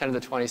 10 to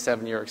the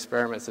 27-year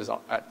experiments is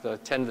at the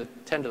 10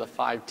 to the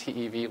 5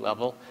 TeV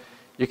level.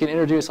 You can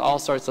introduce all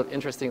sorts of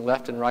interesting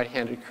left and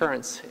right-handed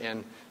currents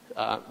and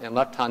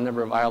lepton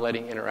number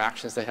violating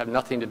interactions that have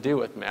nothing to do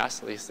with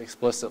mass, at least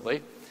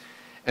explicitly.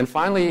 And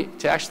finally,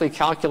 to actually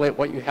calculate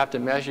what you have to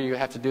measure, you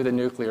have to do the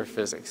nuclear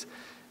physics.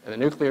 And the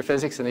nuclear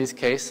physics in these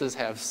cases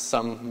have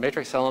some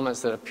matrix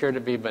elements that appear to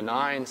be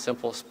benign,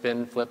 simple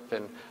spin, flip,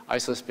 and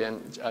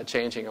isospin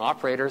changing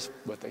operators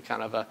with a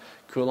kind of a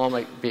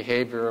Coulombic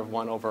behavior of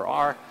 1 over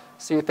R.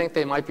 So you think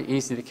they might be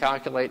easy to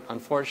calculate.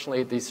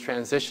 Unfortunately, these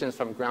transitions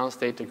from ground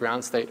state to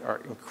ground state are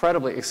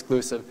incredibly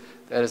exclusive.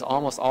 That is,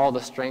 almost all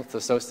the strength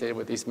associated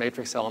with these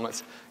matrix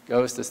elements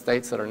goes to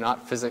states that are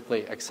not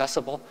physically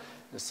accessible.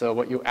 And so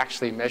what you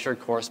actually measure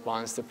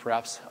corresponds to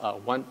perhaps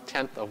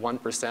 1/10 of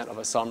 1% of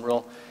a sum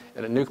rule.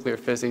 In a nuclear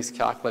physics,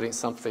 calculating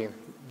something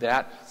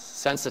that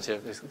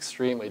sensitive is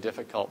extremely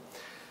difficult.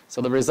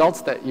 So the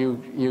results that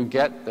you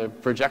get, the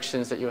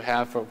projections that you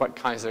have for what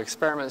kinds of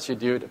experiments you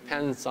do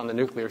depends on the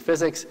nuclear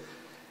physics.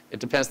 It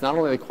depends not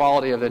only on the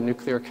quality of the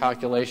nuclear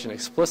calculation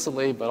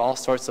explicitly, but all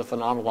sorts of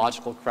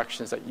phenomenological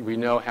corrections that we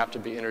know have to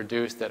be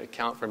introduced that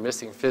account for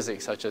missing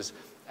physics, such as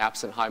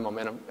absent high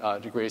momentum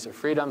degrees of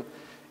freedom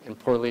and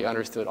poorly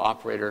understood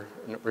operator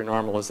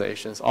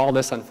renormalizations. All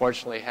this,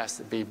 unfortunately, has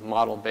to be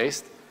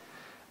model-based.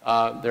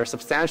 There are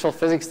substantial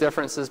physics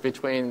differences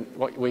between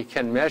what we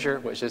can measure,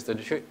 which is the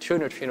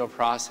two-neutrino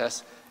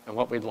process, and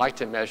what we'd like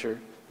to measure,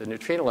 the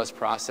neutrinoless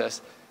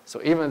process.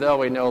 So even though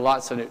we know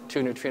lots of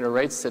two-neutrino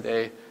rates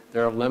today,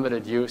 they're of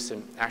limited use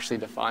in actually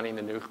defining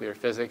the nuclear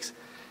physics.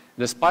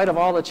 Despite of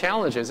all the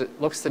challenges,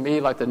 it looks to me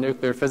like the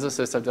nuclear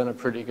physicists have done a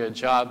pretty good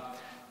job.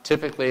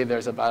 Typically,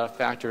 there's about a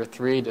factor of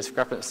 3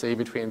 discrepancy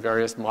between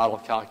various model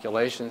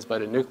calculations,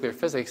 but in nuclear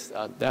physics,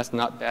 that's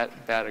not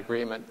bad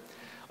agreement.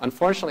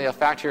 Unfortunately, a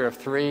factor of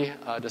 3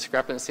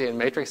 discrepancy in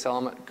matrix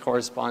element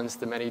corresponds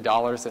to many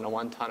dollars in a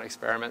one-ton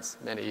experiment,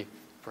 many,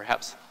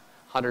 perhaps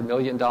 $100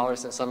 million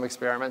in some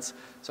experiments.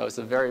 So it's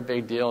a very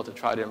big deal to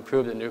try to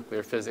improve the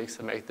nuclear physics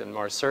to make them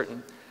more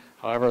certain.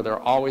 However, there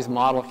are always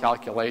model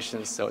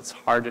calculations, so it's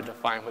hard to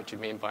define what you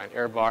mean by an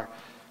error bar.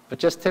 But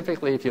just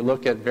typically, if you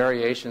look at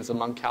variations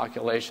among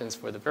calculations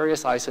for the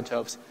various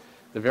isotopes,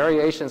 the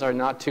variations are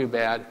not too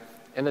bad.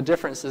 And the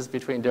differences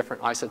between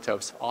different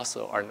isotopes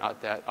also are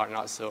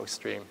not so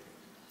extreme.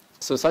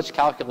 So such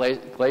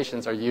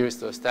calculations are used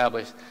to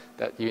establish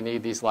that you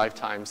need these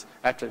lifetimes,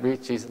 have to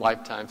reach these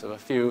lifetimes of a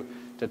few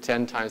to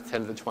 10 times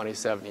 10 to the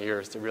 27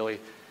 years to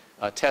really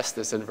test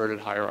this inverted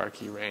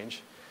hierarchy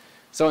range.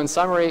 So in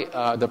summary,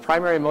 the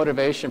primary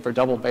motivation for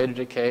double beta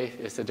decay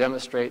is to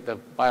demonstrate the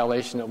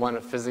violation of one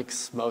of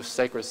physics' most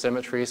sacred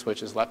symmetries,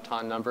 which is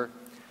lepton number.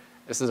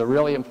 This is a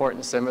really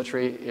important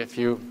symmetry. If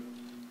you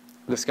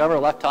discover a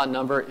lepton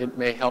number, it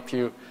may help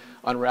you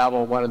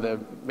unravel one of the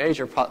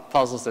major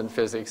puzzles in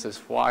physics, is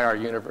why our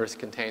universe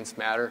contains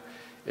matter.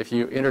 If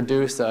you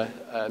introduce a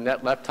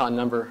net lepton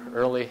number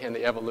early in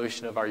the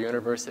evolution of our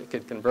universe, it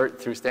could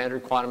convert through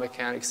standard quantum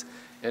mechanics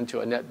into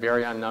a net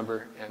baryon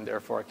number and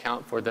therefore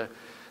account for the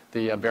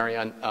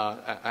baryon,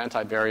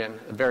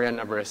 baryon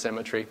number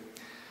asymmetry.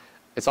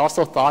 It's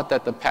also thought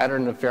that the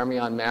pattern of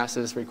fermion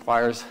masses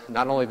requires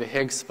not only the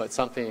Higgs, but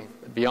something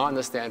beyond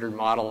the standard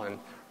model, and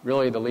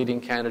really the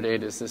leading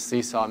candidate is this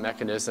seesaw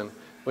mechanism,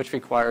 which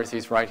requires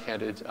these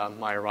right-handed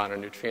Majorana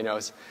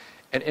neutrinos,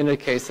 and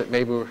indicates that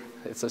maybe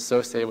it's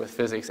associated with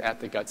physics at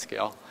the gut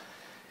scale.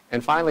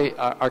 And finally,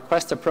 our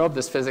quest to probe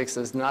this physics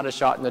is not a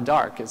shot in the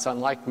dark. It's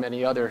unlike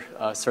many other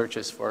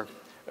searches for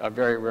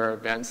very rare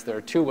events. There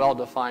are 2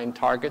 well-defined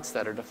targets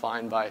that are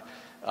defined by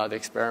the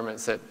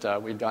experiments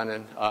that we've done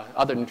and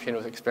other neutrino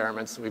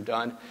experiments we've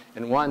done.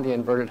 And one, the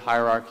inverted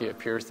hierarchy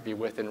appears to be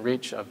within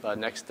reach of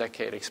next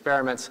decade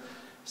experiments.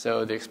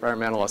 So the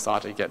experimentalists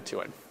ought to get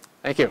to it.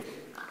 Thank you.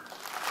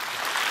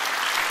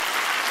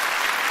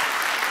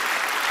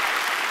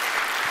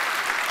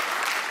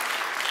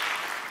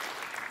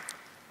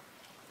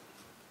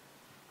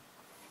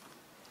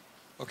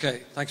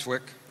 Okay, thanks,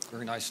 Wick.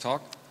 Very nice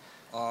talk.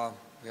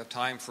 We have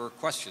time for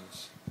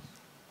questions.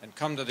 And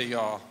come to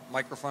the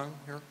microphone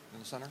here in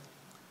the center.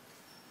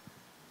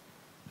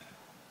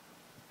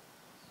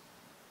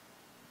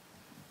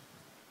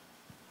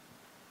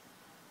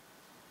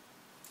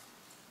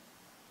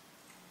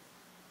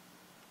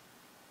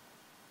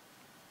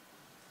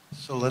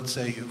 So let's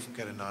say you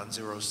get a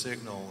non-zero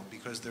signal,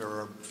 because there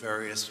are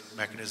various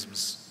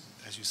mechanisms,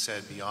 as you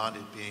said, beyond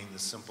it being the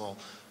simple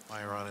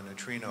Majorana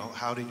neutrino.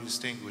 How do you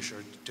distinguish,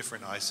 or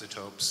different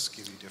isotopes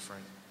give you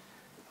different?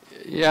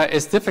 Yeah,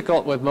 it's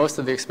difficult with most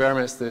of the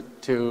experiments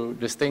to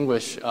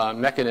distinguish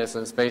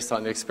mechanisms based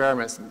on the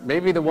experiments.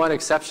 Maybe the one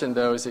exception,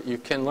 though, is that you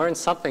can learn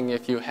something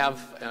if you have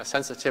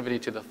sensitivity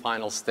to the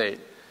final state.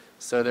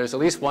 So there's at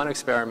least one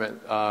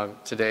experiment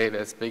today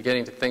that's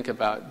beginning to think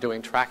about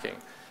doing tracking.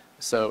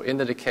 So in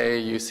the decay,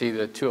 you see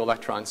the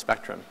 2-electron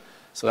spectrum.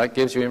 So that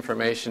gives you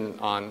information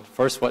on,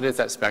 first, what is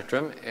that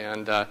spectrum,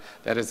 and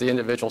that is the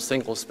individual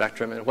single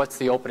spectrum, and what's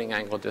the opening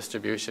angle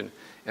distribution.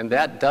 And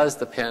that does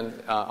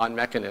depend on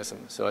mechanism.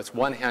 So it's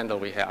one handle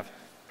we have.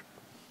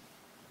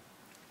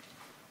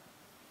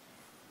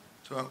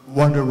 So I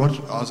wonder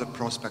what are the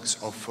prospects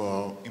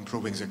of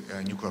improving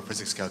the nuclear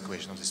physics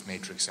calculation of these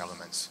matrix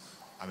elements?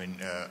 I mean,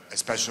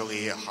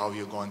 especially how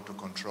you're going to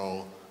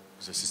control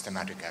the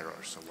systematic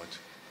errors. So what?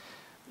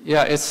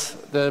 Yeah,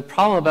 the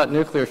problem about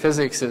nuclear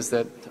physics is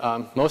that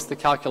most of the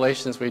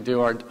calculations we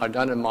do are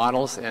done in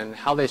models, and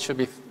how they should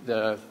be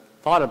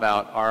thought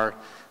about are,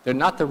 they're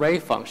not the ray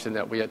function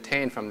that we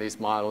attain from these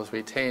models.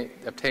 We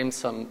obtain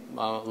some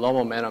low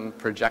momentum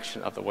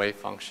projection of the wave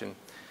function.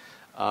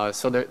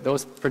 So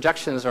those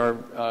projections are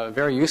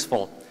very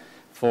useful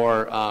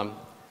for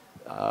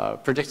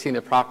predicting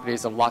the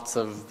properties of lots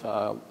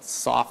of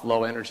soft,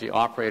 low-energy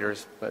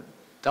operators. But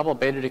double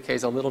beta decay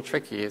is a little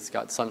tricky. It's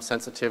got some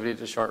sensitivity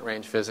to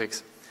short-range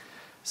physics.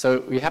 So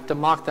we have to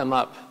mock them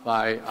up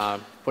by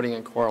putting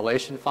in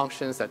correlation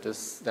functions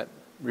that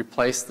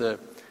replace the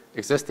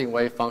existing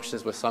wave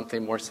functions with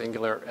something more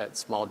singular at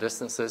small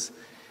distances.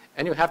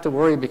 And you have to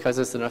worry, because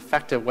it's an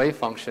effective wave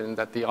function,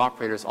 that the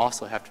operators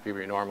also have to be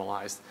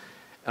renormalized.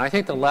 And I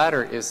think the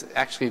latter is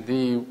actually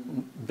the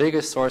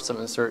biggest source of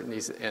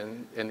uncertainties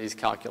in these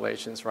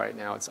calculations right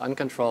now. It's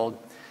uncontrolled.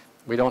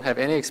 We don't have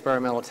any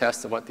experimental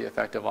tests of what the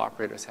effective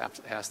operators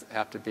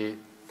have to be.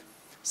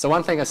 So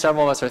one thing that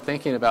several of us are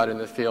thinking about in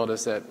the field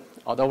is that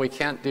although we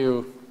can't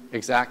do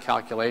exact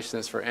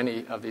calculations for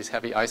any of these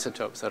heavy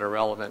isotopes that are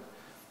relevant,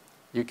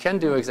 you can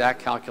do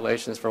exact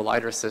calculations for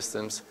lighter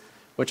systems,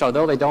 which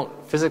although they don't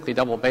physically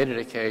double beta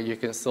decay, you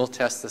can still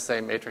test the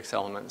same matrix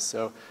elements.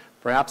 So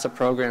perhaps a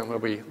program where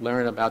we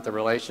learn about the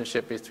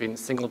relationship between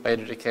single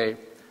beta decay,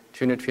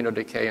 two neutrino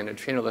decay, and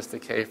neutrinoless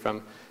decay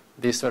from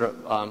these sort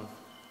of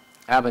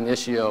ab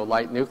initio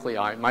light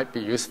nuclei might be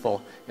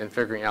useful in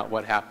figuring out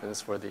what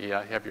happens for the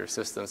heavier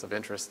systems of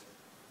interest.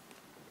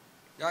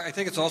 Yeah, I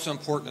think it's also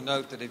important to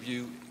note that if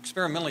you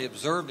experimentally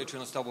observe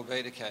neutrinoless double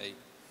beta decay,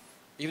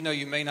 even though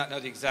you may not know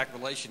the exact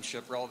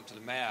relationship relative to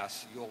the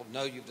mass, you'll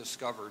know you've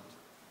discovered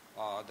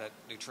that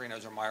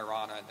neutrinos are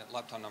Majorana and that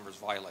lepton number is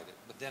violated.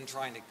 But then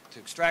trying to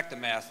extract the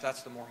mass,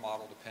 that's the more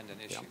model-dependent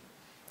issue.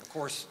 Yeah. Of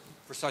course,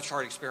 for such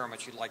hard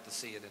experiments, you'd like to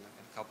see it in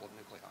a couple of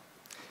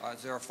nuclei.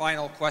 Is there a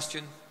final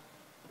question?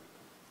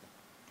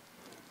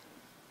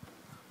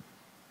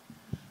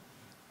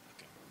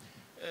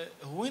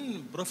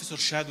 When Professor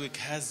Chadwick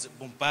has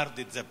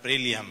bombarded the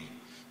beryllium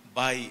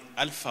by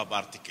alpha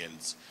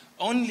particles,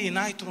 only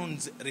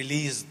neutrons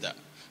released.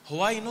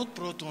 Why not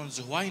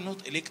protons? Why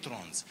not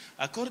electrons?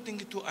 According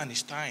to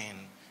Einstein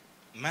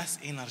mass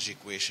energy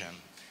equation,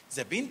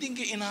 the bending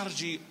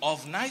energy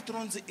of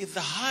neutrons is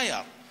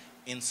higher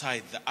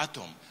inside the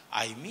atom.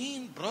 I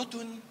mean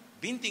proton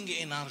bending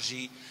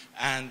energy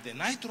and the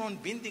neutron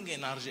bending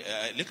energy,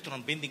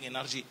 electron bending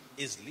energy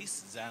is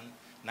less than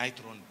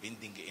neutron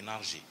bending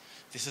energy.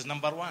 This is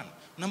number one.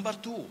 Number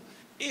two,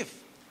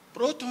 if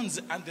protons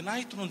and the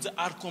neutrons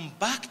are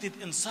compacted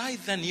inside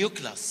the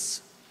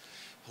nucleus,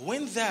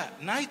 when the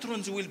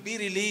neutrons will be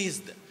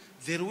released,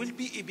 there will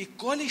be a big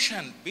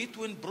collision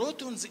between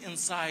protons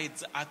inside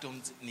the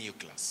atom's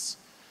nucleus.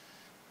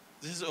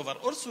 This is over.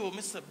 Also,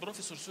 Mr.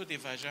 Professor Sudi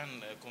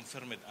Vajan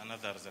confirmed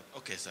another that.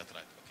 Okay, is that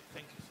right? Okay,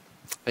 thank you.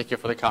 Thank you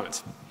for the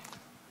comments.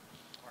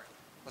 All right.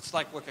 Let's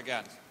thank Wick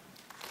again.